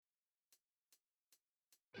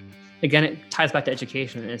Again, it ties back to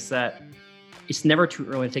education. It's that it's never too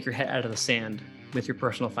early to take your head out of the sand with your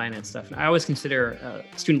personal finance stuff. And I always consider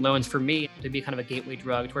student loans for me to be kind of a gateway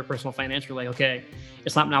drug toward personal finance. You're like, okay,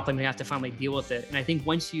 it's not monopoly. We have to finally deal with it. And I think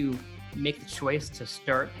once you make the choice to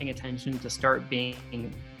start paying attention, to start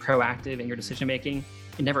being proactive in your decision making,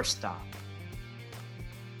 it never stops.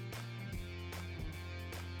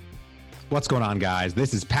 What's going on, guys?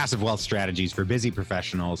 This is Passive Wealth Strategies for Busy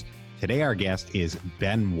Professionals. Today, our guest is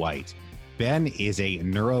Ben White. Ben is a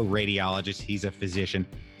neuroradiologist. He's a physician.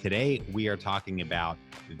 Today, we are talking about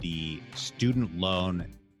the student loan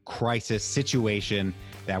crisis situation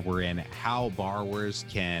that we're in, how borrowers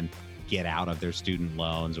can get out of their student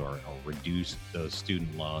loans or reduce those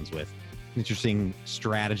student loans with interesting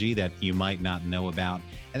strategy that you might not know about.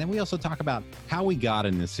 And then we also talk about how we got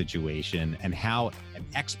in this situation and how an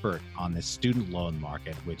expert on the student loan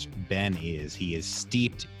market, which Ben is, he is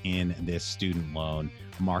steeped in this student loan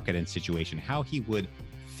market and situation, how he would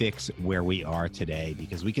fix where we are today,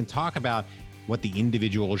 because we can talk about what the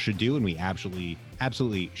individual should do. And we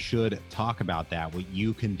absolutely should talk about that, what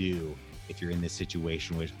you can do if you're in this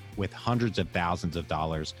situation with hundreds of thousands of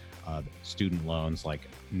dollars of student loans, like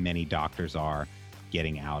many doctors are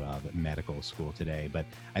getting out of medical school today. But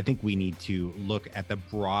I think we need to look at the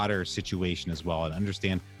broader situation as well and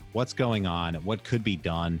understand what's going on, what could be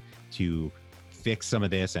done to fix some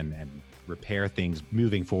of this and repair things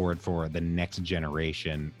moving forward for the next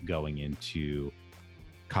generation going into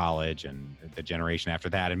college and the generation after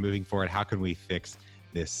that and moving forward. How can we fix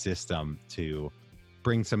this system to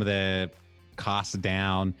bring some of the costs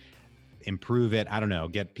down, improve it? I don't know,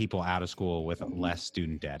 get people out of school with less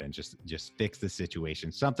student debt and just fix the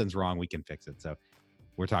situation. Something's wrong, we can fix it. So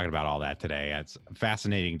we're talking about all that today. It's a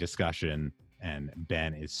fascinating discussion, and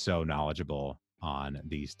Ben is so knowledgeable on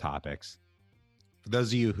these topics. For those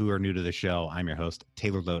of you who are new to the show, I'm your host,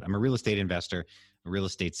 Taylor Loht. I'm a real estate investor, a real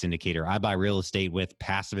estate syndicator. I buy real estate with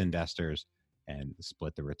passive investors and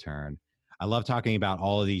split the return. I love talking about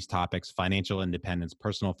all of these topics: financial independence,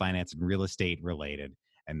 personal finance, and real estate related.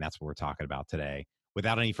 And that's what we're talking about today.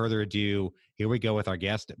 Without any further ado, here we go with our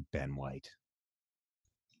guest, Ben White.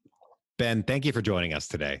 Ben, thank you for joining us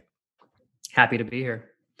today. Happy to be here.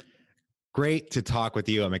 Great to talk with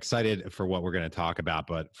you. I'm excited for what we're going to talk about.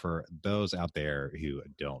 But for those out there who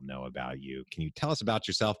don't know about you, can you tell us about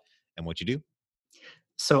yourself and what you do?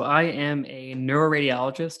 So I am a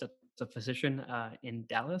neuroradiologist, a physician in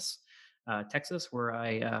Dallas, Texas, where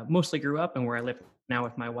I mostly grew up and where I live now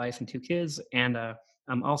with my wife and two kids. And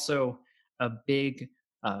I'm also a big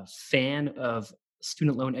fan of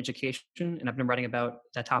student loan education, and I've been writing about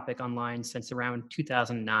that topic online since around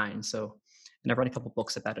 2009. And I've read a couple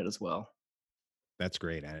books about it as well. That's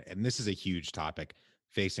great. And this is a huge topic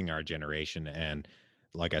facing our generation. And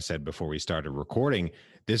like I said before we started recording,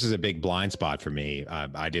 this is a big blind spot for me.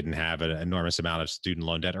 I didn't have an enormous amount of student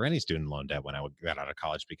loan debt or any student loan debt when I got out of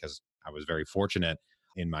college because I was very fortunate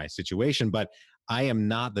in my situation. But I am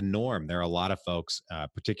not the norm. There are a lot of folks,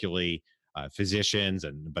 particularly physicians,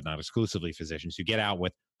 but not exclusively physicians, who get out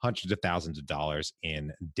with hundreds of thousands of dollars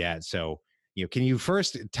in debt. So, can you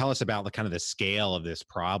first tell us about the kind of the scale of this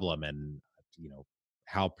problem and,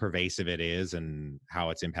 how pervasive it is and how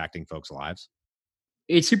it's impacting folks' lives?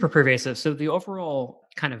 It's super pervasive. So the overall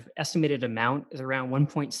kind of estimated amount is around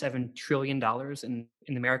 $1.7 trillion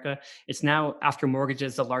in America. It's now, after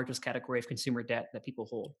mortgages, the largest category of consumer debt that people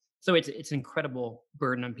hold. So it's an incredible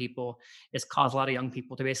burden on people. It's caused a lot of young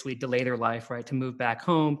people to basically delay their life, right? To move back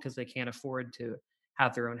home because they can't afford to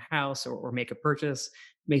have their own house or make a purchase.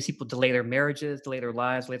 Makes people delay their marriages, delay their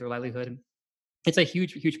lives, delay their livelihood. It's a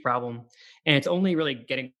huge, huge problem. And it's only really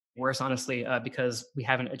getting worse, honestly, because we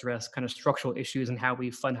haven't addressed kind of structural issues and how we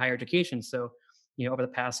fund higher education. So, over the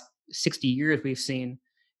past 60 years, we've seen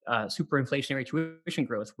super inflationary tuition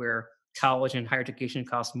growth where college and higher education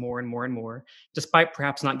costs more and more and more, despite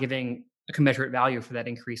perhaps not giving a commensurate value for that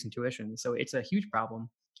increase in tuition. So it's a huge problem.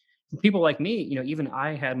 For people like me, even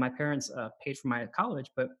I had my parents paid for my college,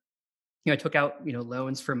 but I took out,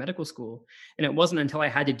 loans for medical school. And it wasn't until I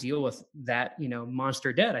had to deal with that,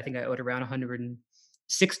 monster debt. I think I owed around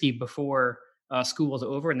 160 before school was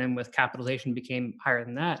over. And then with capitalization became higher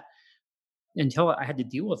than that. Until I had to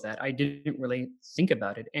deal with that, I didn't really think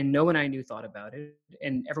about it. And no one I knew thought about it.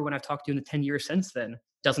 And everyone I've talked to in the 10 years since then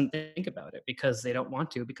doesn't think about it because they don't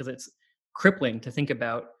want to, because it's crippling to think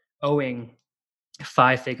about owing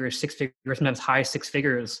 5 figures, 6 figures, sometimes high 6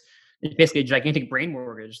 figures. It's basically a gigantic brain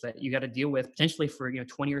mortgage that you got to deal with potentially for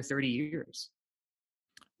 20 or 30 years.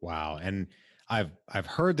 Wow. And I've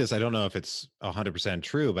heard this. I don't know if it's 100%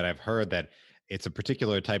 true, but I've heard that it's a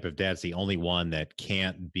particular type of debt. It's the only one that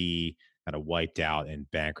can't be kind of wiped out in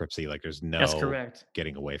bankruptcy. Like there's That's no correct.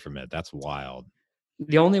 getting away from it. That's wild.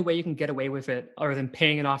 The only way you can get away with it, other than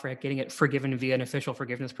paying it off or getting it forgiven via an official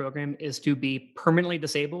forgiveness program, is to be permanently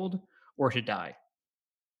disabled or to die.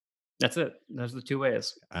 That's it. Those are the two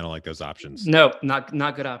ways. I don't like those options. No, not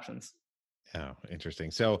good options. Oh, interesting.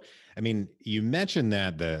 So, I mean, you mentioned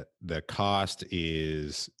that the cost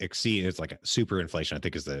is exceed. It's like a super inflation, I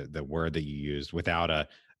think is the word that you used, without a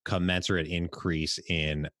commensurate increase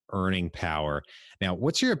in earning power. Now,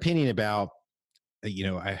 what's your opinion about,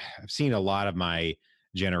 I've seen a lot of my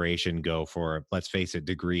generation go for, let's face it,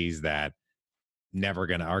 degrees that are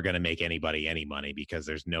gonna make anybody any money because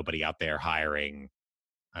there's nobody out there hiring.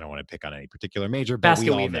 I don't want to pick on any particular major, but we Basket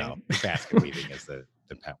all know weaving. basket weaving is the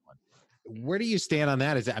pet one. Where do you stand on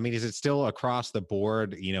that? Is it still across the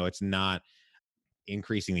board? It's not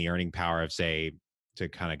increasing the earning power of, say, to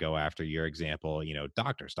kind of go after your example,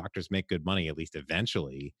 doctors make good money, at least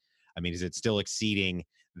eventually. I mean, is it still exceeding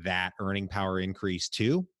that earning power increase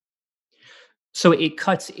too? So it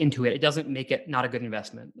cuts into it. It doesn't make it not a good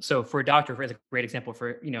investment. So for a doctor, for as a great example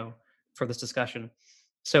for this discussion.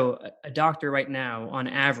 So a doctor right now, on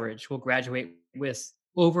average, will graduate with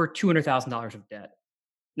over $200,000 of debt.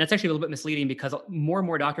 And that's actually a little bit misleading because more and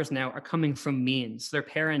more doctors now are coming from means. Their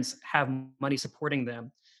parents have money supporting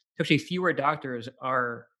them. Actually, fewer doctors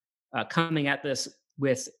are coming at this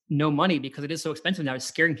with no money because it is so expensive now. It's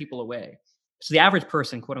scaring people away. So the average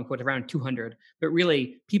person, quote unquote, around 200, but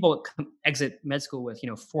really people exit med school with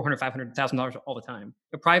 400, $500,000 all the time.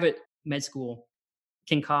 A private med school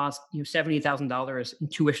can cost $70,000 in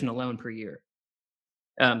tuition alone per year.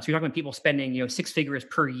 So you're talking about people spending six figures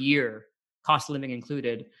per year, cost of living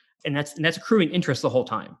included, and that's accruing interest the whole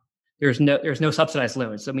time. There's no subsidized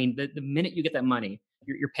loans. So I mean, the minute you get that money,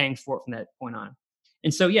 you're paying for it from that point on.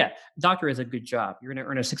 And so yeah, doctor is a good job. You're going to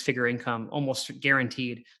earn a six-figure income almost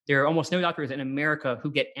guaranteed. There are almost no doctors in America who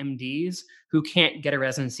get MDs who can't get a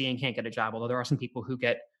residency and can't get a job. Although there are some people who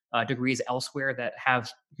get degrees elsewhere that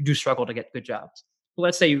do struggle to get good jobs. But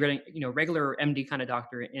let's say you're getting regular MD kind of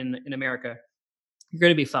doctor in America, you're going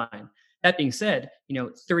to be fine. That being said,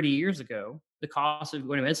 30 years ago, the cost of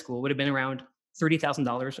going to med school would have been around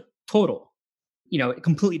 $30,000 total. A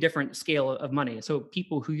completely different scale of money. So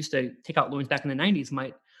people who used to take out loans back in the 90s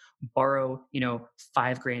might borrow,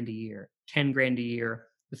 $5,000 a year, 10 grand a year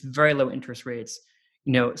with very low interest rates.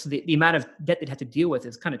 So the amount of debt they'd have to deal with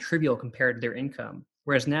is kind of trivial compared to their income.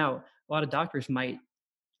 Whereas now, a lot of doctors might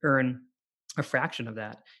earn a fraction of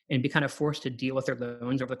that and be kind of forced to deal with their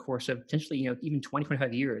loans over the course of potentially, even 20,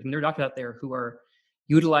 25 years. I mean, there are doctors out there who are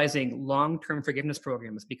utilizing long-term forgiveness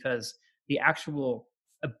programs because the actual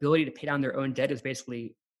ability to pay down their own debt is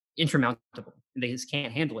basically insurmountable. They just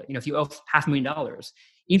can't handle it. If you owe $500,000,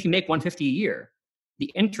 even if you make 150 a year,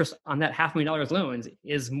 the interest on that $500,000 loans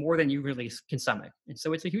is more than you really can stomach. And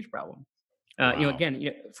so it's a huge problem. Wow.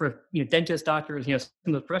 Again, for dentists, doctors, some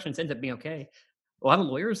of the professions ends up being okay. A lot of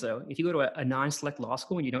lawyers, though, if you go to a non-select law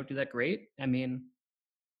school and you don't do that great, I mean,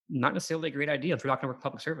 not necessarily a great idea if you're not going to work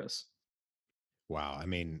public service. Wow. I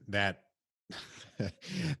mean, that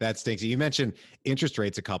that stinks. You mentioned interest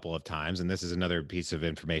rates a couple of times, and this is another piece of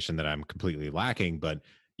information that I'm completely lacking. But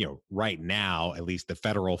right now, at least the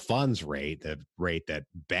federal funds rate, the rate that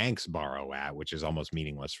banks borrow at, which is almost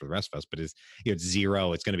meaningless for the rest of us, but it's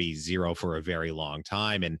zero. It's going to be zero for a very long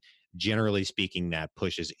time, and generally speaking, that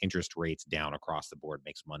pushes interest rates down across the board,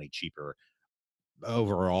 makes money cheaper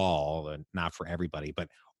overall, and not for everybody. But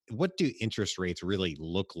what do interest rates really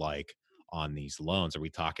look like on these loans? Are we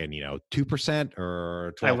talking, 2%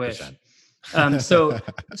 or I wish. 12%?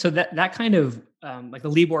 So that kind of like the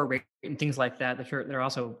LIBOR rate and things like that, that are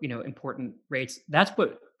also important rates. That's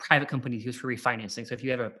what private companies use for refinancing. So if you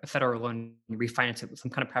have a federal loan, you refinance it with some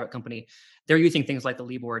kind of private company, they're using things like the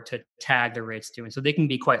LIBOR to tag their rates to, and so they can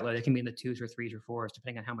be quite low. They can be in the twos or threes or fours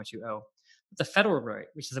depending on how much you owe. But the federal rate,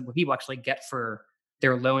 which is what people actually get for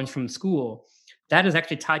their loans from school, that is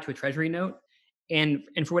actually tied to a treasury note, and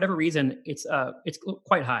for whatever reason, it's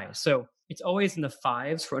quite high. So it's always in the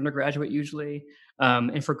fives for undergraduate usually,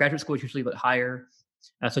 and for graduate school, it's usually a bit higher.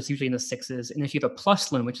 So it's usually in the sixes. And if you have a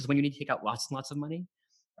plus loan, which is when you need to take out lots and lots of money,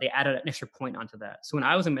 they added an extra point onto that. So when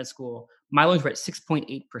I was in med school, my loans were at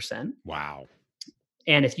 6.8%. Wow.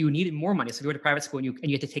 And if you needed more money, so if you went to private school and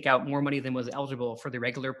you had to take out more money than was eligible for the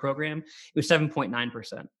regular program, it was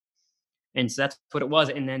 7.9%. And so that's what it was.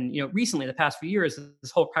 And then, recently, the past few years,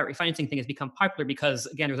 this whole private refinancing thing has become popular because,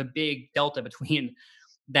 again, there's a big delta between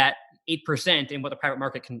that 8% and what the private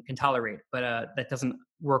market can tolerate. But that doesn't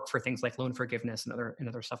work for things like loan forgiveness and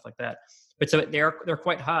other stuff like that. But so they're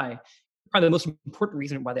quite high. Probably the most important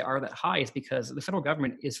reason why they are that high is because the federal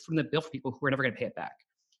government is footing the bill for people who are never going to pay it back.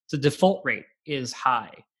 So the default rate is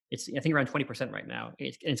high. It's, I think, around 20% right now.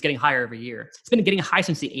 It's getting higher every year. It's been getting high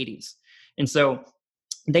since the 80s. And so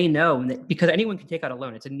they know that because anyone can take out a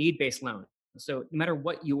loan, it's a need-based loan. So no matter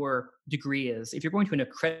what your degree is, if you're going to an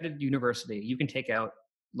accredited university, you can take out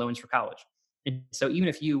loans for college. And so even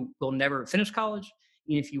if you will never finish college,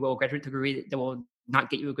 even if you will graduate degree that will not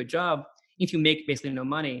get you a good job, if you make basically no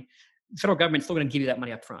money, the federal government's still going to give you that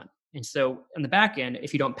money up front. And so on the back end,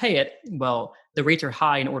 if you don't pay it, well, the rates are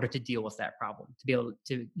high in order to deal with that problem, to be able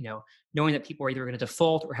to, knowing that people are either going to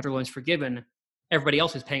default or have their loans forgiven, everybody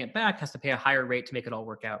else who's paying it back has to pay a higher rate to make it all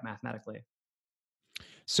work out mathematically.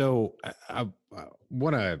 So I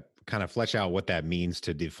want to kind of flesh out what that means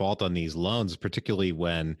to default on these loans, particularly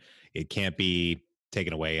when it can't be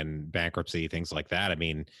taken away in bankruptcy, things like that. I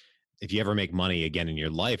mean, if you ever make money again in your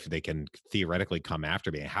life, they can theoretically come after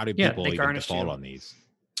me. How do people even default on these?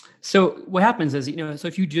 So what happens is, so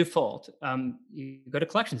if you default, you go to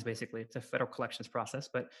collections, basically. It's a federal collections process,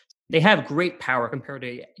 but they have great power compared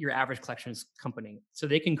to your average collections company. So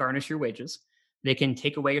they can garnish your wages. They can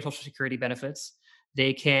take away your Social Security benefits.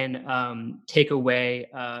 They can take away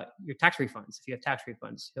your tax refunds if you have tax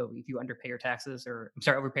refunds. So if you overpay your taxes,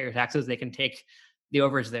 they can take the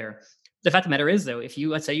overage there. The fact of the matter is, though, if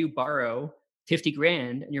let's say you borrow 50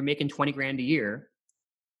 grand and you're making 20 grand a year,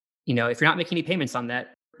 if you're not making any payments on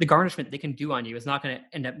that, the garnishment they can do on you is not going to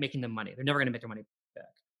end up making them money. They're never going to make their money back.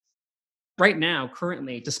 Right now,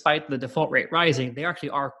 currently, despite the default rate rising, they actually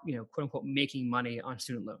are, quote unquote, making money on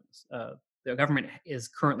student loans. The government is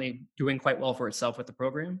currently doing quite well for itself with the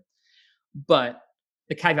program. But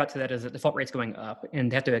the caveat to that is that default rate's going up, and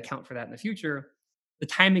they have to account for that in the future. The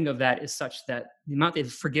timing of that is such that the amount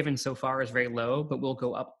they've forgiven so far is very low, but will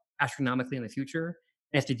go up astronomically in the future, and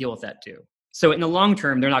they have to deal with that too. So in the long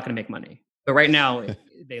term, they're not going to make money. But right now,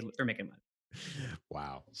 they're making money.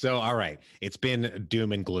 Wow. So, all right. It's been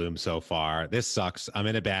doom and gloom so far. This sucks. I'm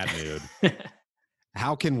in a bad mood.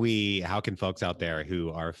 How can folks out there who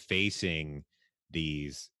are facing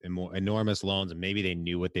these enormous loans, and maybe they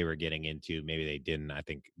knew what they were getting into, maybe they didn't. I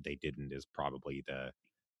think they didn't is probably the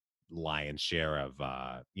lion's share of,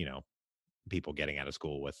 people getting out of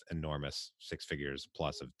school with enormous 6 figures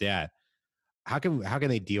plus of debt. How can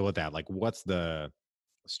they deal with that? Like, what's the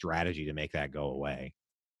strategy to make that go away?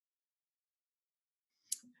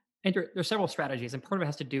 And there's several strategies, and part of it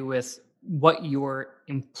has to do with what your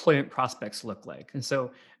employment prospects look like. And so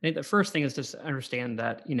I think the first thing is just to understand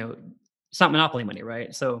that, it's not monopoly money,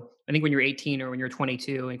 right? So I think when you're 18 or when you're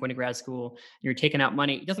 22 and going to grad school, and you're taking out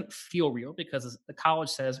money, it doesn't feel real because the college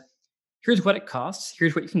says, here's what it costs,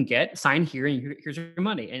 here's what you can get, sign here, and here's your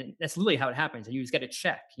money. And that's literally how it happens. And you just get a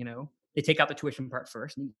check, They take out the tuition part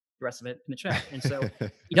first and the rest of it in the check. And so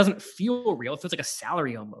it doesn't feel real. It feels like a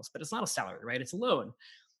salary almost, but it's not a salary, right? It's a loan.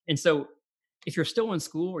 And so if you're still in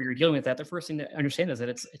school or you're dealing with that, the first thing to understand is that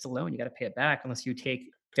it's a loan. You got to pay it back unless you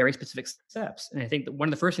take very specific steps. And I think that one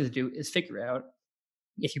of the first things to do is figure out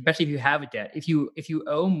especially if you have a debt, if you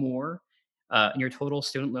owe more in your total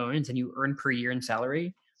student loans than you earn per year in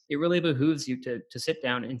salary, it really behooves you to sit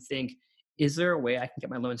down and think, is there a way I can get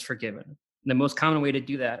my loans forgiven? And the most common way to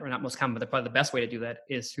do that, or not most common, but probably the best way to do that,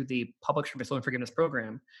 is through the Public Service Loan Forgiveness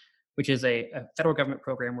Program, which is a federal government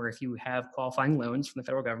program where if you have qualifying loans from the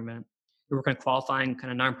federal government, you work on a qualifying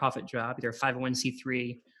kind of nonprofit job, either a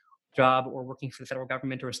 501c3 job or working for the federal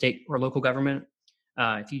government or a state or local government.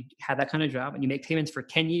 If you have that kind of job and you make payments for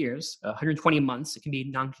 10 years, 120 months, it can be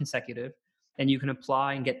non-consecutive, and you can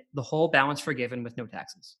apply and get the whole balance forgiven with no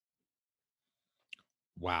taxes.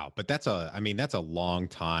 Wow. But that's a long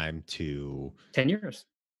time to 10 years.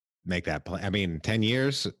 Make that plan. 10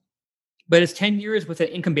 years. But it's 10 years with an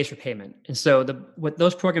income-based repayment. And so what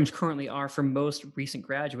those programs currently are for most recent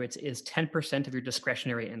graduates is 10% of your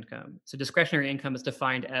discretionary income. So discretionary income is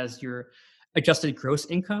defined as your adjusted gross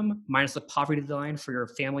income minus the poverty line for your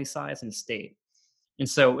family size and state. And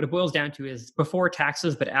so what it boils down to is before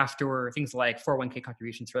taxes, but after things like 401k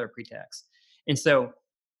contributions for their pre-tax. And so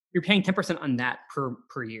you're paying 10% on that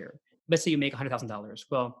per year. Let's say you make $100,000.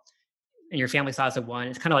 Well, and your family size of 1,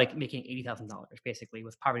 it's kind of like making $80,000 basically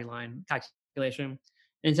with poverty line calculation.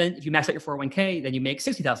 And then if you max out your 401k, then you make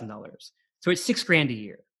 $60,000. So it's $6,000 a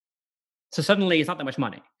year. So suddenly it's not that much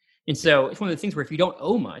money. And so it's one of the things where if you don't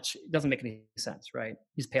owe much, it doesn't make any sense, right?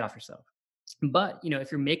 You just pay it off yourself. But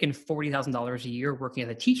if you're making $40,000 a year working as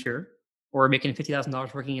a teacher, or making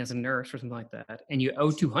 $50,000 working as a nurse or something like that, and you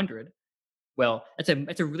owe $200, well, that's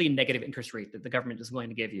a really negative interest rate that the government is willing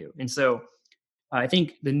to give you. And so I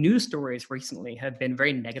think the news stories recently have been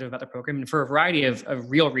very negative about the program, and for a variety of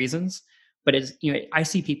real reasons. But I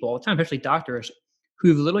see people all the time, especially doctors,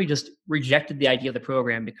 who've literally just rejected the idea of the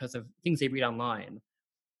program because of things they read online.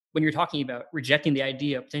 when you're talking about rejecting the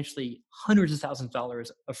idea of potentially hundreds of thousands of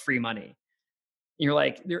dollars of free money. And you're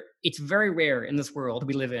like, it's very rare in this world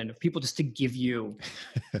we live in of people just to give you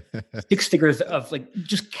six figures of like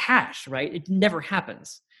just cash, right? It never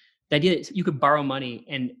happens. The idea that you could borrow money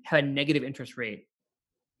and have a negative interest rate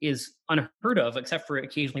is unheard of, except for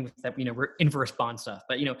occasionally with that, inverse bond stuff.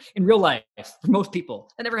 But, in real life, for most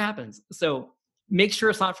people, that never happens. So make sure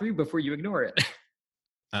it's not for you before you ignore it.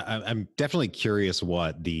 I'm definitely curious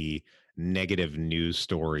what the negative news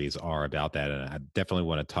stories are about that. And I definitely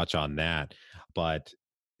want to touch on that. But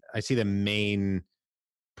I see the main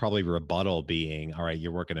probably rebuttal being, all right,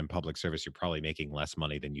 you're working in public service, you're probably making less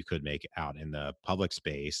money than you could make out in the public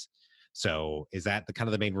space. So is that the kind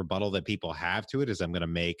of the main rebuttal that people have to it, is I'm going to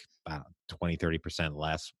make about 20, 30%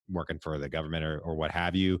 less working for the government or what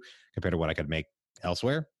have you, compared to what I could make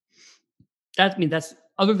elsewhere? That's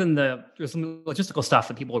other than there's some logistical stuff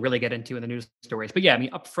that people really get into in the news stories. But yeah,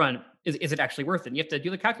 upfront, is it actually worth it? And you have to do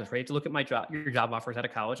the calculus, right? You have to look at your job offers out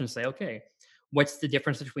of college and say, okay, what's the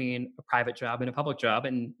difference between a private job and a public job?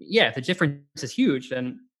 And yeah, if the difference is huge, then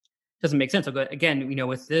it doesn't make sense. So again,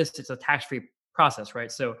 with this, it's a tax-free process,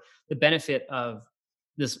 right? So the benefit of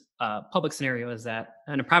this public scenario is that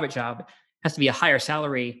in a private job has to be a higher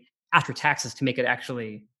salary after taxes to make it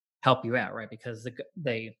actually help you out, right? Because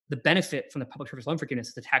the benefit from the public service loan forgiveness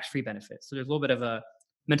is the tax-free benefit. So there's a little bit of a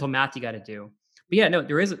mental math you got to do. But yeah, no,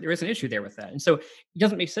 there is an issue there with that, and so it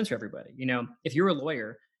doesn't make sense for everybody. If you're a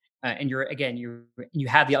lawyer and you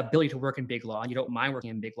have the ability to work in big law and you don't mind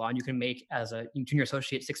working in big law and you can make as a junior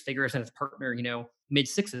associate six figures and as a partner, mid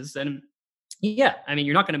sixes, then yeah,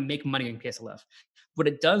 you're not going to make money in PSLF. What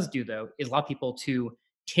it does do though is allow people to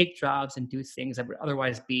take jobs and do things that would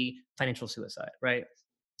otherwise be financial suicide, right?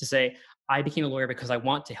 To say, I became a lawyer because I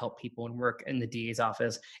want to help people and work in the DA's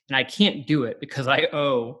office, and I can't do it because I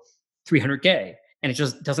owe 300K. And it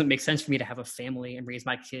just doesn't make sense for me to have a family and raise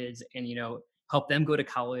my kids and, help them go to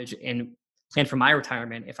college and plan for my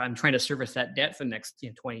retirement if I'm trying to service that debt for the next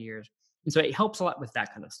 20 years. And so it helps a lot with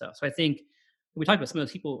that kind of stuff. So I think we talked about some of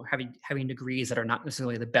those people having degrees that are not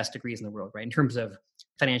necessarily the best degrees in the world, right? In terms of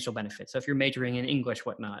financial benefits. So if you're majoring in English,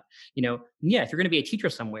 whatnot, yeah, if you're going to be a teacher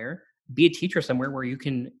somewhere, be a teacher somewhere where you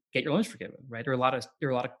can get your loans forgiven, right? There are a lot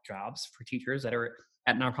of jobs for teachers that are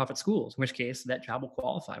at nonprofit schools, in which case that job will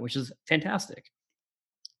qualify, which is fantastic.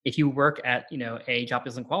 If you work at, a job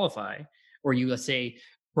that doesn't qualify, or you, let's say,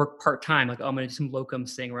 work part-time, like, oh, I'm going to do some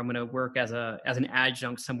locums thing, or I'm going to work as an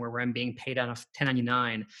adjunct somewhere where I'm being paid on a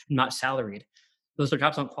 1099, not salaried. Those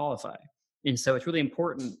jobs don't qualify. And so it's really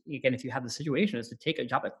important, again, if you have the situation, is to take a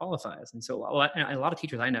job that qualifies. And so a lot of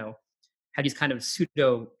teachers I know have these kind of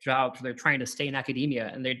pseudo jobs where they're trying to stay in academia,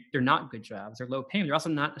 and they're not good jobs. They're low paying. They're also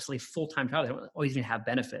not necessarily full-time jobs. They don't always even have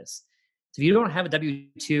benefits. So if you don't have a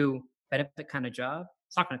W-2 benefit kind of job,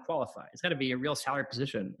 it's not going to qualify. It's got to be a real salary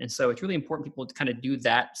position. And so it's really important people to kind of do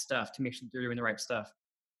that stuff to make sure that they're doing the right stuff.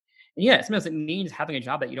 And yeah, sometimes it means having a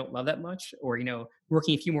job that you don't love that much, or,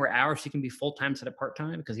 working a few more hours so you can be full-time instead of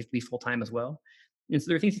part-time, because you have to be full-time as well. And so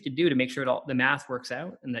there are things you can do to make sure the math works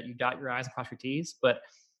out and that you dot your I's and cross your T's. But,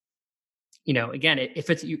 again, if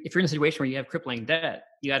you're in a situation where you have crippling debt,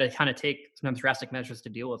 you got to kind of take sometimes drastic measures to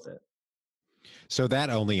deal with it. So that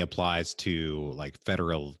only applies to like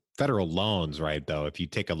federal loans, right? Though, if you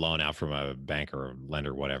take a loan out from a bank or a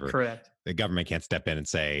lender, whatever, Correct. the government can't step in and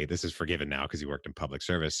say, this is forgiven now because you worked in public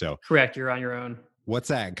service. So correct. You're on your own. What's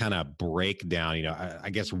that kind of breakdown?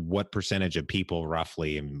 I guess what percentage of people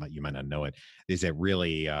roughly, and you might not know it, is it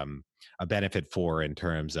really a benefit for in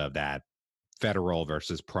terms of that federal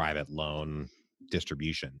versus private loan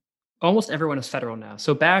distribution? Almost everyone is federal now.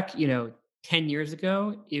 So back, 10 years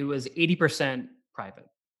ago, it was 80% private,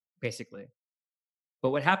 basically. But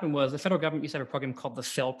what happened was the federal government used to have a program called the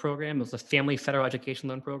FFEL program. It was the Family Federal Education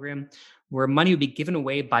Loan Program, where money would be given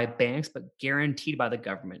away by banks, but guaranteed by the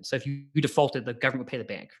government. So if you defaulted, the government would pay the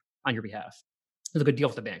bank on your behalf. It was a good deal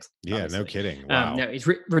for the banks. Yeah, obviously. no kidding. Wow. No, it's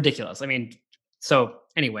ridiculous. So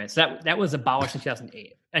anyways, that was abolished in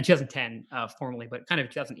 2008 and 2010 formally, but kind of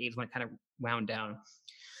 2008 is when it kind of wound down.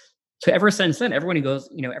 So ever since then, everyone who goes,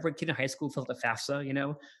 every kid in high school fills out the FAFSA,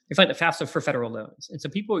 they fill out the FAFSA for federal loans. And so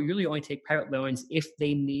people really only take private loans if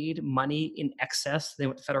they need money in excess than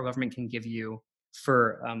what the federal government can give you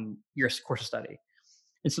for your course of study.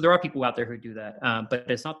 And so there are people out there who do that, but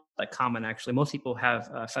it's not that common, actually. Most people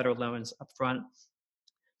have federal loans up front.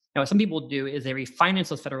 Now, what some people do is they refinance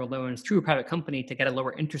those federal loans through a private company to get a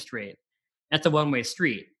lower interest rate. That's a one-way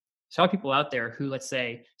street. So a lot of people out there who, let's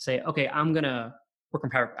say, okay, I'm going to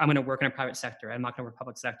work in a private sector. I'm not going to work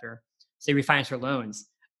public sector. So they refinance their loans.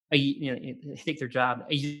 they take their job.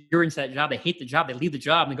 A year into that job, they hate the job, they leave the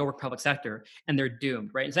job and they go work public sector, and they're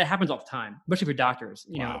doomed, right? And so that happens all the time, especially for doctors.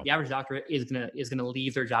 Wow. The average doctor is gonna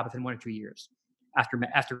leave their job within 1 or 2 years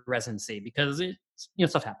after residency because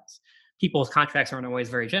stuff happens. People's contracts aren't always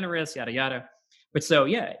very generous, yada yada. But so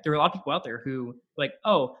yeah, there are a lot of people out there who like,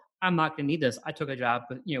 oh, I'm not going to need this. I took a job,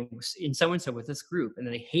 in so and so with this group, and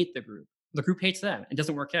then they hate the group. The group hates them. It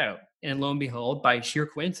doesn't work out, and lo and behold, by sheer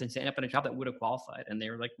coincidence, they end up in a job that would have qualified, and they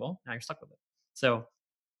were like, "Well, now you're stuck with it." So,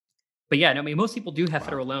 but yeah, no, I mean, most people do have Wow.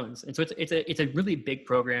 federal loans, and so it's a really big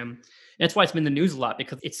program. And that's why it's been in the news a lot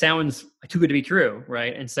because it sounds too good to be true,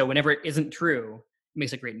 right? And so whenever it isn't true, it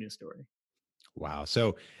makes a great news story. Wow.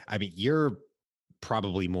 So, I mean, you're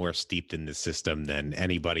probably more steeped in the system than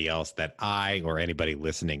anybody else that I or anybody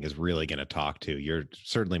listening is really going to talk to. You're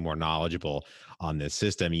certainly more knowledgeable on this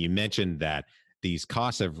system. You mentioned that these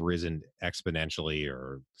costs have risen exponentially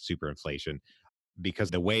or superinflation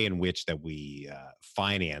because the way in which that we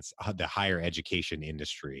finance the higher education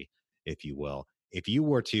industry, if you will. If you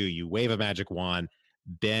were to, you wave a magic wand,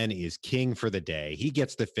 Ben is king for the day. He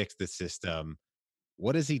gets to fix the system.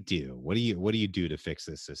 What does he do? What do you do to fix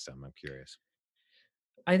this system? I'm curious.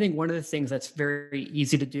 I think one of the things that's very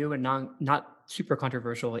easy to do and not super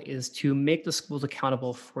controversial is to make the schools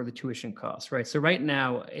accountable for the tuition costs, right? So right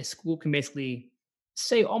now, a school can basically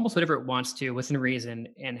say almost whatever it wants to within reason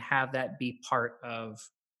and have that be part of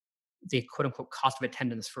the quote unquote cost of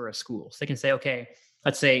attendance for a school. So they can say, okay,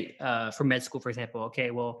 let's say for med school, for example,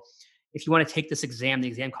 okay, well, if you want to take this exam, the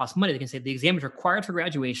exam costs money. They can say the exam is required for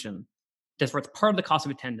graduation. Therefore, it's part of the cost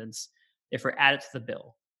of attendance. Therefore, add it to the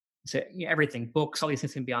bill. So everything, books, all these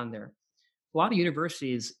things can be on there. A lot of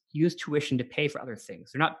universities use tuition to pay for other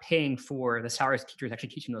things. They're not paying for the salaries of teachers actually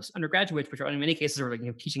teaching those undergraduates, which are in many cases are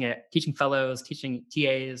like teaching fellows, teaching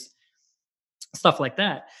TAs, stuff like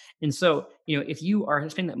that. And so, if you are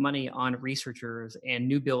spending that money on researchers and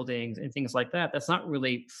new buildings and things like that, that's not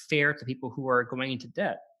really fair to people who are going into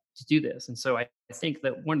debt to do this. And so I think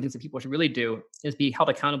that one of the things that people should really do is be held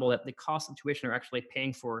accountable that the cost of tuition are actually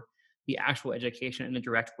paying for the actual education in a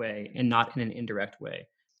direct way and not in an indirect way.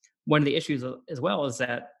 One of the issues as well is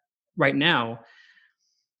that right now,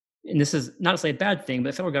 and this is not to say a bad thing, but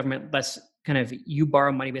the federal government lets kind of you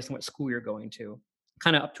borrow money based on what school you're going to,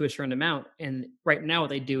 kind of up to a certain amount. And right now, what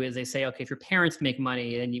they do is they say, okay, if your parents make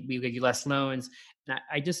money, then we give you less loans. And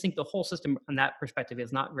I just think the whole system, from that perspective,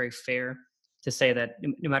 is not very fair to say that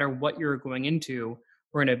no matter what you're going into,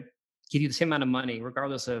 we're going to give you the same amount of money,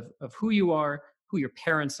 regardless of who you are, who your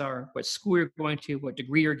parents are, what school you're going to, what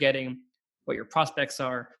degree you're getting, what your prospects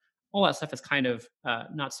are. All that stuff is kind of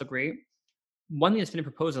not so great. One thing that's been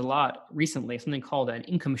proposed a lot recently is something called an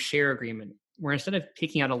income share agreement, where instead of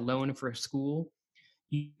taking out a loan for a school,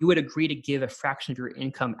 you would agree to give a fraction of your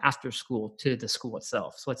income after school to the school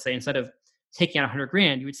itself. So let's say instead of taking out 100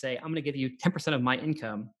 grand, you would say, I'm going to give you 10% of my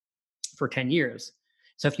income for 10 years.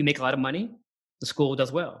 So if you make a lot of money, the school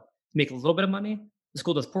does well. You make a little bit of money, the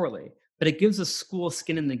school does poorly. But it gives the school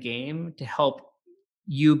skin in the game to help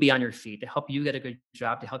you be on your feet, to help you get a good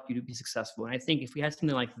job, to help you to be successful. And I think if we had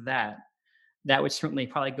something like that, that would certainly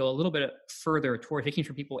probably go a little bit further toward making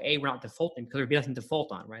sure people, A, we're not defaulting because there'd be nothing to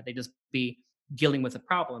default on, right? They just be dealing with the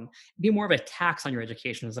problem. It'd be more of a tax on your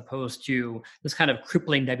education as opposed to this kind of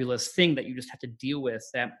crippling nebulous thing that you just have to deal with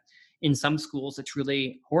that in some schools it's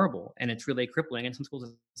really horrible and it's really crippling and some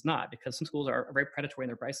schools it's not because some schools are very predatory in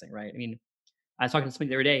their pricing, right? I mean, I was talking to somebody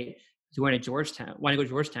the other day who went to Georgetown, wanted to go to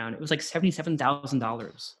Georgetown. It was like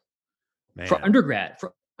 $77,000 for Man. undergrad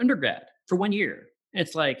for 1 year. And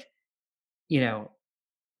it's like, you know,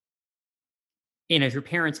 if your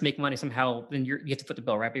parents make money somehow, then you get to foot the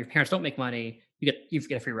bill, right? But if your parents don't make money, you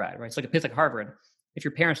get a free ride, right? It's like a place like Harvard. If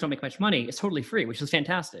your parents don't make much money, it's totally free, which is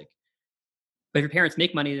fantastic. But if your parents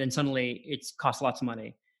make money, then suddenly it's costs lots of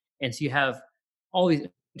money, and so you have all these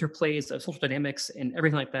interplays of social dynamics and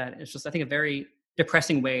everything like that. It's just, I think, a very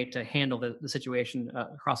depressing way to handle the situation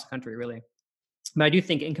across the country, really. But I do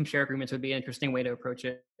think income share agreements would be an interesting way to approach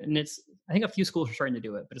it, and I think a few schools are starting to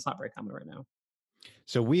do it, but it's not very common right now.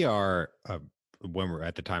 So we are when we're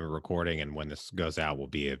at the time of recording, and when this goes out, will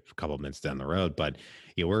be a couple minutes down the road. But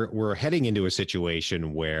we're heading into a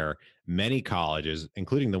situation where many colleges,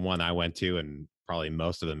 including the one I went to, and probably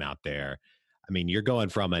most of them out there, I mean, you're going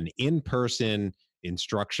from an in-person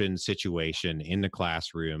instruction situation in the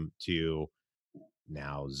classroom to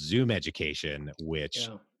now Zoom education, which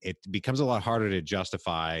Yeah. it becomes a lot harder to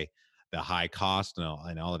justify the high cost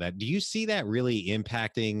and all of that. Do you see that really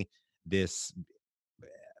impacting this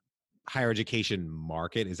higher education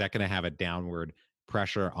market? Is that going to have a downward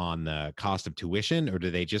pressure on the cost of tuition, or do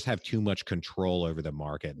they just have too much control over the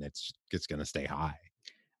market and it's going to stay high?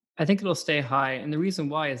 I think it'll stay high, and the reason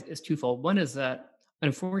why is twofold. One is that,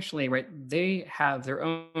 unfortunately, right, they have their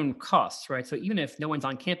own costs, right? So even if no one's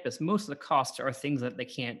on campus, most of the costs are things that they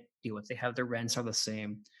can't deal with. They have their rents are the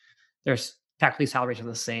same, their faculty salaries are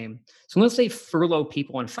the same. So unless they furlough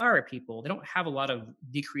people and fire people, they don't have a lot of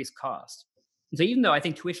decreased costs. And so even though I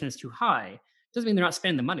think tuition is too high, doesn't mean they're not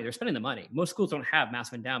spending the money. They're spending the money. Most schools don't have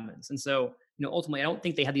massive endowments, and so ultimately, I don't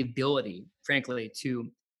think they have the ability, frankly,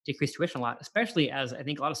 to decrease tuition a lot, especially as I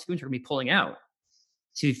think a lot of students are going to be pulling out.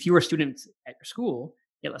 So fewer students at your school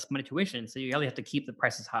get less money tuition, so you really have to keep the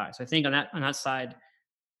prices high. So I think on that side,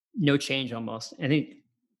 no change almost. I think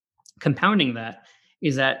compounding that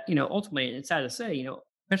is that ultimately it's sad to say,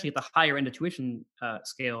 especially at the higher end of tuition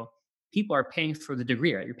scale, people are paying for the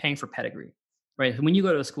degree, right? You're paying for pedigree, right? When you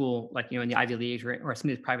go to a school like in the Ivy League, or some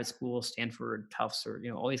of these private schools, Stanford, Tufts, or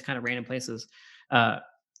all these kind of random places, uh,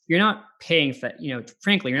 you're not paying for that.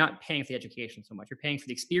 Frankly, you're not paying for the education so much. You're paying for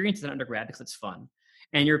the experience as an undergrad because it's fun,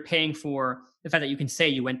 and you're paying for the fact that you can say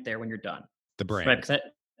you went there when you're done, The right? brand. Because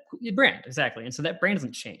the brand, exactly. And so that brand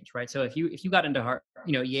doesn't change, right? So if you got into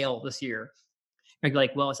Yale this year, you're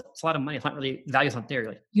like, well, it's a lot of money. It's not really, the value's not there.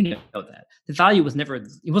 You're like, know that the value was never.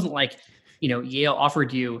 It wasn't like Yale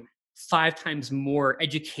offered you 5 times more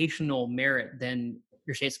educational merit than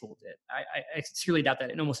your state school did. I sincerely doubt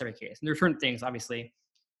that in almost every case. And there are certain things, obviously,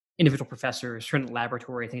 individual professors, certain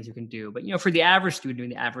laboratory things you can do, but for the average student doing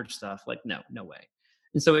the average stuff, like no way.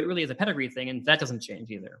 And so it really is a pedigree thing, and that doesn't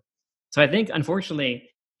change either. So I think, unfortunately,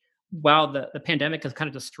 while the pandemic has kind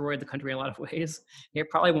of destroyed the country in a lot of ways, it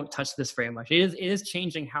probably won't touch this very much. It is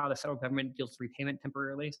changing how the federal government deals with repayment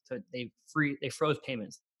temporarily. So they froze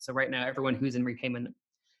payments. So right now, everyone who's in repayment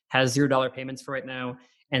has $0 payments for right now,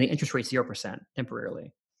 and the interest rate's 0%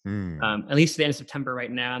 temporarily. Hmm. At least to the end of September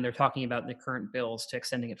right now, and they're talking about the current bills to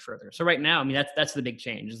extending it further. So right now, I mean, that's the big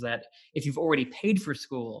change, is that if you've already paid for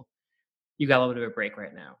school, you got a little bit of a break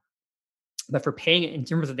right now. But for paying it in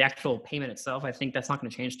terms of the actual payment itself, I think that's not going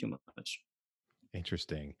to change too much.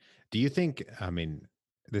 Interesting. Do you think, I mean,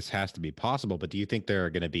 this has to be possible, but do you think there are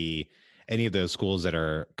going to be any of those schools that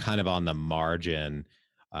are kind of on the margin,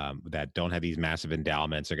 that don't have these massive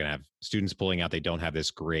endowments? Are going to have students pulling out. They don't have this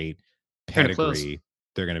great They're going to close. pedigree.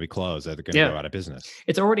 They're going to be closed. They're going to go Yeah, out of business.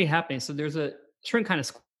 it's already happening. So there's a certain kind of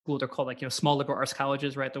school. They're called small liberal arts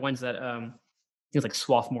colleges, right? The ones that things like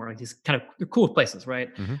Swarthmore, like these kind of, they're cool places, right?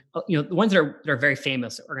 Hmm. The ones that are very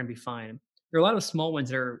famous are going to be fine. There are a lot of small ones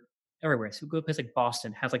that are everywhere. So go to a place like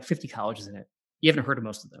Boston, has like 50 colleges in it. You haven't heard of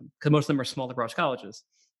most of them because most of them are small liberal arts colleges.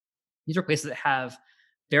 These are places that have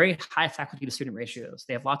very high faculty to student ratios.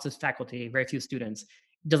 They have lots of faculty, very few students.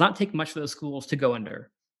 It does not take much for those schools to go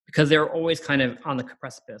under because they're always kind of on the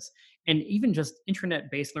precipice. And even just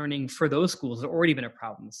internet-based learning for those schools has already been a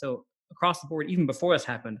problem. So across the board, even before this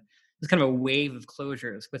happened, there's kind of a wave of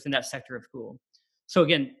closures within that sector of school. So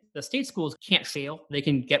again, the state schools can't fail. They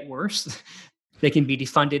can get worse. They can be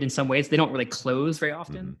defunded in some ways. They don't really close very Hmm.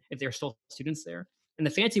 often if there are still students there. And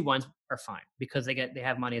the fancy ones are fine because they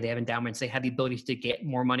have money, they have endowments, they have the ability to get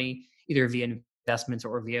more money either via investments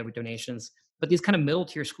or via donations. But these kind of middle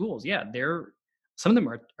tier schools, yeah, some of them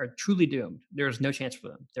are truly doomed. There's no chance for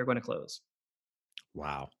them. They're going to close.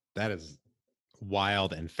 Wow. That is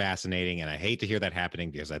wild and fascinating. And I hate to hear that happening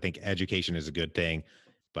because I think education is a good thing,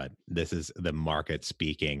 but this is the market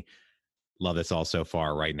speaking. Love this all so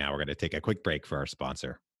far. Right now, we're going to take a quick break for our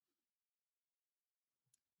sponsor.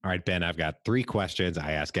 All right, Ben, I've got 3 questions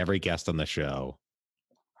I ask every guest on the show.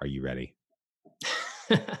 Are you ready?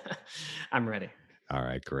 I'm ready. All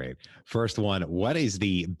right, great. First one, what is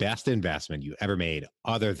the best investment you ever made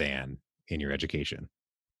other than in your education?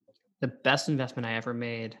 The best investment I ever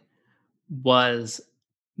made was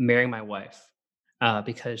marrying my wife,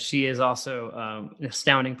 because she is also an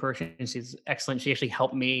astounding person. She's excellent. She actually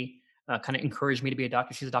helped me, kind of encouraged me to be a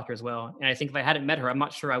doctor. She's a doctor as well. And I think if I hadn't met her, I'm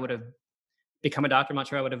not sure I would have become a doctor. I'm not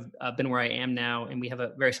sure I would have been where I am now. And we have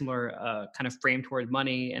a very similar kind of frame toward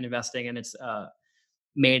money and investing, and it's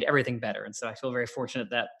made everything better. And so I feel very fortunate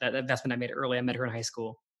that that investment I made early, I met her in high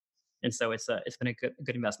school. And so it's been a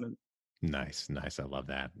good investment. Nice, nice. I love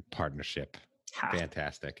that partnership. Ha.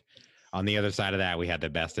 Fantastic. On the other side of that, we had the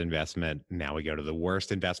best investment. Now we go to the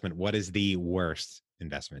worst investment. What is the worst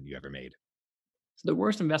investment you ever made? So the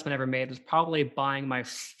worst investment I ever made was probably buying my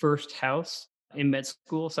first house in med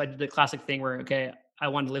school. So I did the classic thing where, okay, I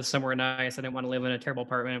wanted to live somewhere nice. I didn't want to live in a terrible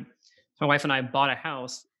apartment. So my wife and I bought a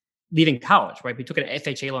house leaving college, right? We took an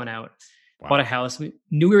FHA loan out, bought a Wow. house. We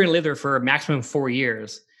knew we were going to live there for a maximum of 4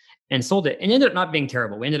 years and sold it. And it ended up not being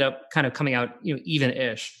terrible. We ended up kind of coming out,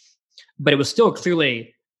 even-ish, but it was still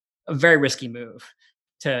clearly a very risky move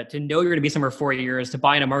to know you're going to be somewhere 4 years, to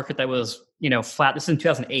buy in a market that was, flat. This is in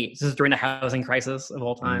 2008. This is during the housing crisis of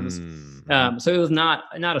all times. Mm-hmm. So it was not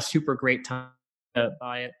a super great time to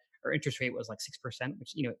buy it. Our interest rate was like 6%,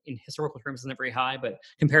 which, in historical terms isn't very high, but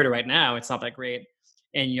compared to right now, it's not that great.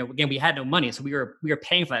 And, again, we had no money. So we were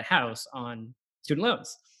paying for that house on student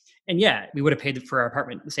loans. And yeah, we would have paid for our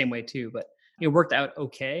apartment the same way too, but it worked out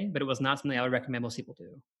okay, but it was not something I would recommend most people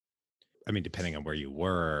do. I mean, depending on where you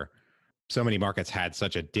were, so many markets had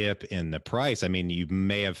such a dip in the price. I mean, you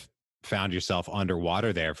may have found yourself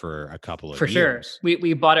underwater there for a couple of For sure. years.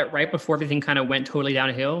 We bought it right before everything kind of went totally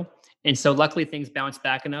downhill. And so luckily things bounced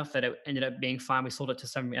back enough that it ended up being fine. We sold it to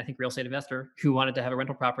some, I think, real estate investor who wanted to have a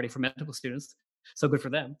rental property for medical students. So good for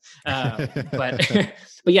them. But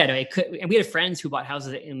but yeah, no, it could. And we had friends who bought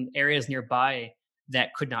houses in areas nearby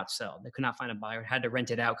that could not sell. They could not find a buyer, had to rent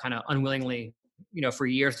it out kind of unwillingly, for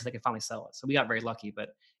years until they could finally sell it. So we got very lucky, but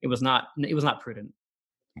it was not prudent.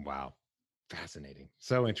 Wow. Fascinating.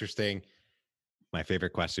 So interesting. My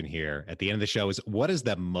favorite question here at the end of the show is, what is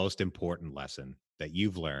the most important lesson that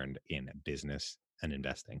you've learned in business and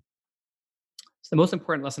investing? So the most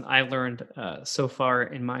important lesson I've learned so far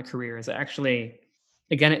in my career is actually,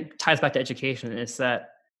 again, it ties back to education. It's that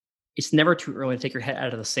it's never too early to take your head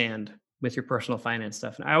out of the sand with your personal finance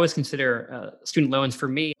stuff. And I always consider student loans for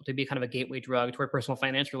me to be kind of a gateway drug toward personal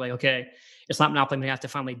finance. We're like, okay, it's not monopoly. We have to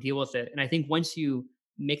finally deal with it. And I think once you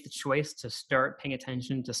make the choice to start paying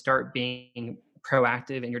attention, to start being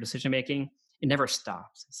proactive in your decision making, it never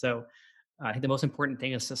stops. So I think the most important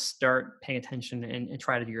thing is to start paying attention and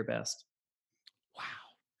try to do your best. Wow.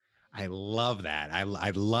 I love that.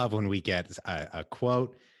 I love when we get a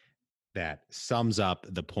quote that sums up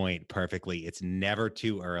the point perfectly. It's never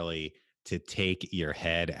too early to take your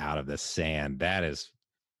head out of the sand. That is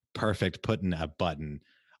perfect, putting a button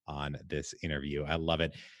on this interview. I love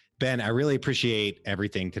it. Ben, I really appreciate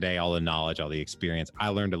everything today, all the knowledge, all the experience. I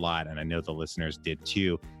learned a lot, and I know the listeners did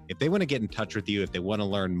too. If they want to get in touch with you, if they want to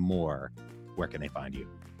learn more, where can they find you?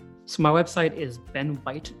 So my website is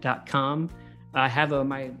benwhite.com. I have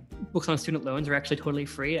my books on student loans are actually totally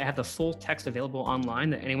free. I have the full text available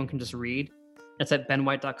online that anyone can just read. That's at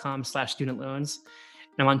benwhite.com/student loans.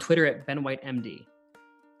 And I'm on Twitter at benwhitemd.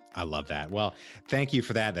 I love that. Well, thank you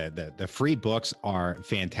for that. The free books are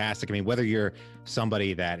fantastic. I mean, whether you're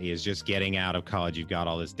somebody that is just getting out of college, you've got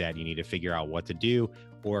all this debt, you need to figure out what to do,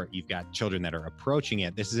 or you've got children that are approaching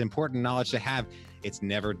it, this is important knowledge to have. It's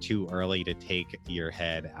never too early to take your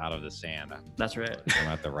head out of the sand. That's right. I'm going to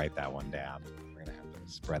have to write that one down. We're going to have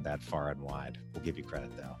to spread that far and wide. We'll give you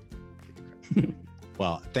credit, though.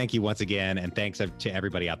 Well, thank you once again. And thanks to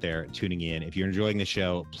everybody out there tuning in. If you're enjoying the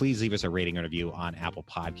show, please leave us a rating or review on Apple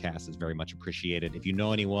Podcasts. It's very much appreciated. If you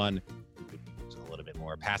know anyone who could use a little bit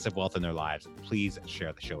more passive wealth in their lives, please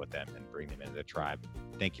share the show with them and bring them into the tribe.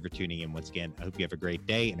 Thank you for tuning in once again. I hope you have a great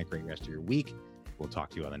day and a great rest of your week. We'll talk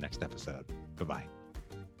to you on the next episode. Bye-bye.